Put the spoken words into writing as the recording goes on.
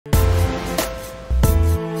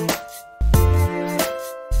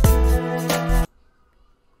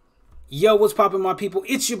Yo, what's poppin', my people?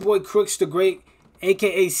 It's your boy Crooks the Great,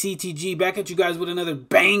 aka CTG, back at you guys with another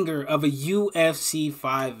banger of a UFC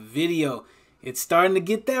 5 video. It's starting to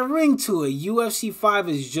get that ring to it. UFC 5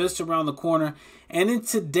 is just around the corner, and in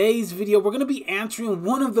today's video, we're going to be answering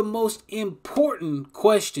one of the most important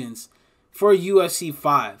questions for UFC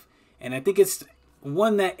 5. And I think it's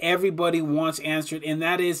one that everybody wants answered, and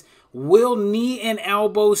that is, will knee and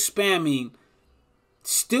elbow spamming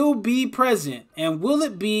still be present, and will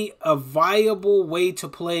it be a viable way to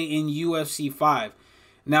play in UFC 5?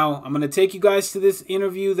 Now, I'm going to take you guys to this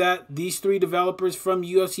interview that these three developers from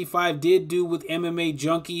UFC 5 did do with MMA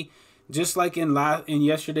Junkie, just like in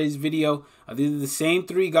yesterday's video. These are the same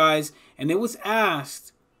three guys, and it was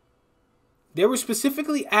asked, they were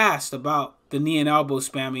specifically asked about the knee and elbow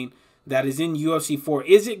spamming that is in UFC 4.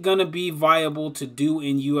 Is it going to be viable to do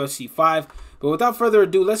in UFC 5? But without further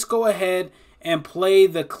ado, let's go ahead and play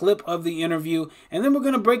the clip of the interview, and then we're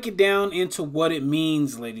going to break it down into what it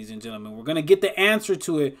means, ladies and gentlemen. We're going to get the answer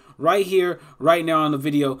to it right here, right now on the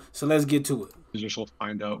video, so let's get to it. You just will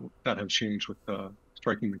find out that have changed with the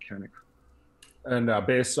striking mechanics. And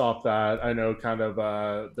based off that, I know kind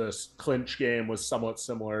of this clinch game was somewhat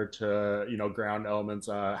similar to, ground elements.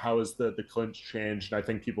 How has the clinch changed? And I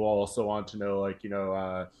think people also want to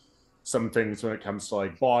know, some things when it comes to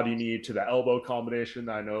like body knee to the elbow combination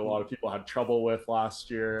that I know a lot of people had trouble with last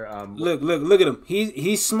year. Look at him.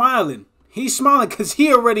 He's smiling. He's smiling because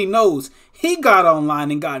he already knows. He got online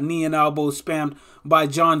and got knee and elbow spammed by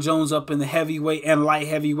John Jones up in the heavyweight and light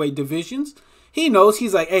heavyweight divisions. He knows.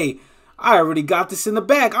 He's like, hey, I already got this in the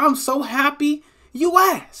bag. I'm so happy you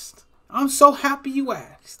asked. I'm so happy you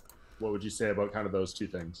asked. What would you say about kind of those two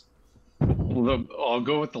things? Well, I'll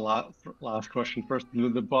go with the last question first.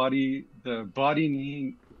 The body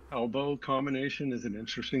knee elbow combination is an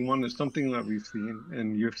interesting one. It's something that we've seen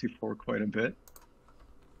in UFC 4 quite a bit.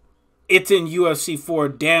 It's in UFC 4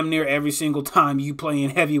 damn near every single time you play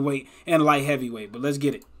in heavyweight and light heavyweight. But let's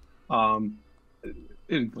get it. I'm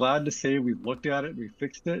glad to say we've looked at it, we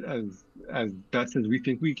fixed it as best as we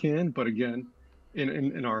think we can. But again,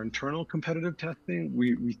 in our internal competitive testing,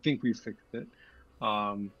 we think we fixed it.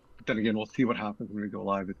 Then again, we'll see what happens when we go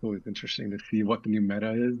live. It's always interesting to see what the new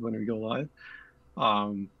meta is when we go live.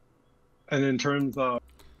 And in terms of...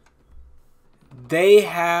 They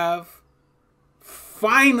have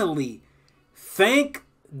finally, thank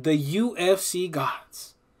the UFC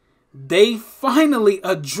gods, they finally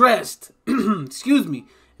addressed, excuse me,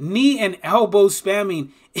 knee and elbow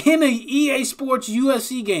spamming in a EA Sports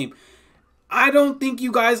UFC game. I don't think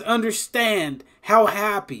you guys understand how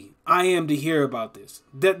happy I am to hear about this.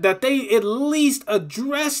 That they at least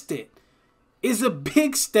addressed it is a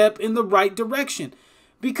big step in the right direction.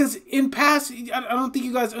 Because in past, I don't think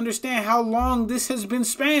you guys understand how long this has been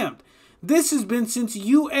spammed. This has been since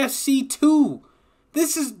UFC 2.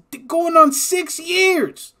 This is going on 6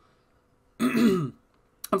 years. I'm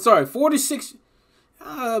sorry, 4 to 6,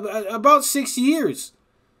 about 6 years.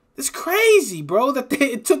 It's crazy, bro, that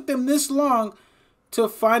it took them this long to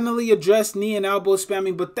finally address knee and elbow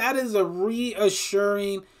spamming. But that is a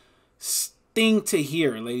reassuring thing to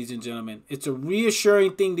hear, ladies and gentlemen. It's a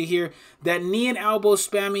reassuring thing to hear that knee and elbow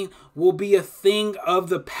spamming will be a thing of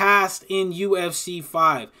the past in UFC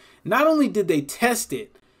 5. Not only did they test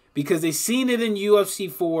it, because they've seen it in UFC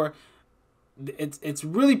 4, it's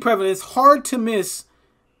really prevalent. It's hard to miss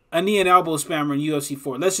a knee and elbow spammer in UFC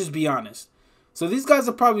 4. Let's just be honest. So these guys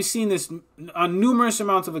have probably seen this on numerous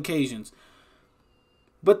amounts of occasions.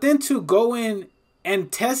 But then to go in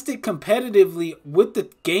and test it competitively with the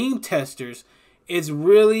game testers is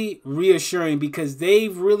really reassuring, because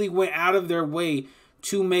they've really went out of their way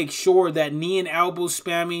to make sure that knee and elbow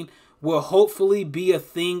spamming will hopefully be a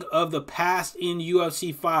thing of the past in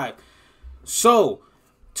UFC 5. So,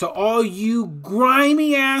 to all you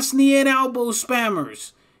grimy ass knee and elbow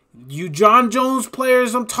spammers, you John Jones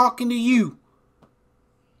players, I'm talking to you.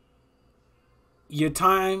 Your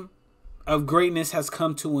time of greatness has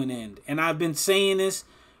come to an end. And I've been saying this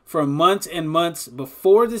for months and months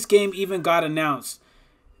before this game even got announced.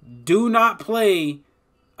 Do not play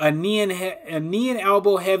a knee and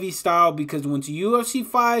elbow heavy style, because once UFC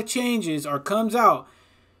 5 changes or comes out,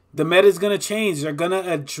 the meta is going to change. They're going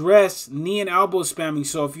to address knee and elbow spamming.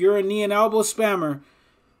 So if you're a knee and elbow spammer,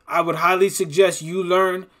 I would highly suggest you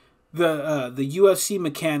learn the UFC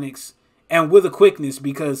mechanics, and with a quickness,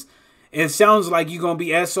 because it sounds like you're going to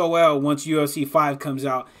be SOL once UFC 5 comes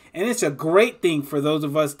out. And it's a great thing for those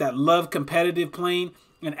of us that love competitive playing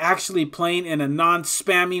and actually playing in a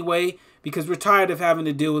non-spammy way, because we're tired of having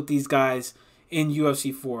to deal with these guys in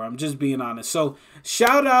UFC 4. I'm just being honest. So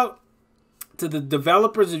shout out to the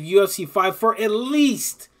developers of UFC 5 for at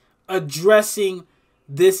least addressing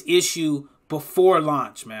this issue before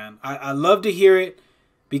launch, man. I love to hear it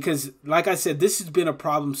because, like I said, this has been a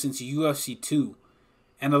problem since UFC 2.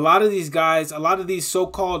 And a lot of these guys, a lot of these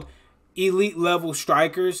so-called elite level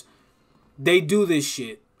strikers, they do this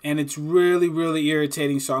shit. And it's really, really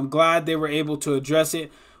irritating. So I'm glad they were able to address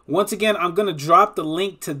it. Once again, I'm going to drop the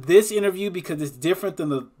link to this interview because it's different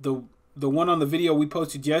than the one on the video we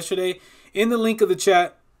posted yesterday in the link of the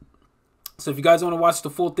chat. So if you guys want to watch the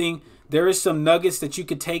full thing, there is some nuggets that you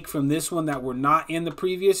could take from this one that were not in the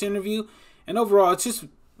previous interview. And overall, it's just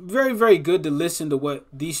very, very good to listen to what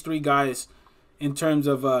these three guys, in terms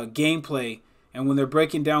of gameplay, and when they're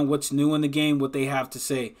breaking down what's new in the game, what they have to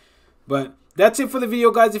say. But that's it for the video,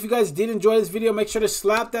 guys. If you guys did enjoy this video, make sure to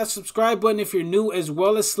slap that subscribe button if you're new, as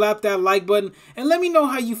well as slap that like button. And let me know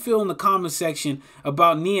how you feel in the comment section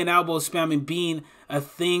about knee and elbow spamming being a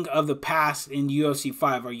thing of the past in UFC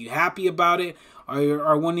 5. Are you happy about it?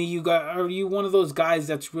 Are one of you guys, are you one of those guys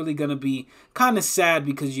that's really gonna be kind of sad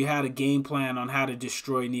because you had a game plan on how to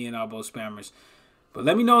destroy knee and elbow spammers? But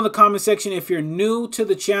let me know in the comment section if you're new to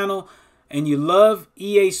the channel and you love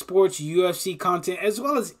EA Sports UFC content, as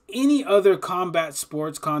well as any other combat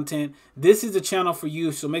sports content. This is the channel for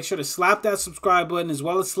you. So make sure to slap that subscribe button as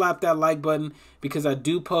well as slap that like button, because I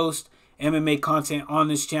do post MMA content on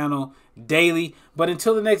this channel daily. But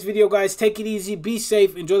until the next video, guys, take it easy, be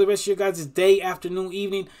safe, enjoy the rest of your guys' day, afternoon,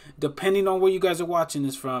 evening, depending on where you guys are watching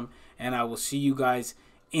this from. And I will see you guys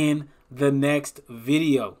in the next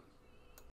video.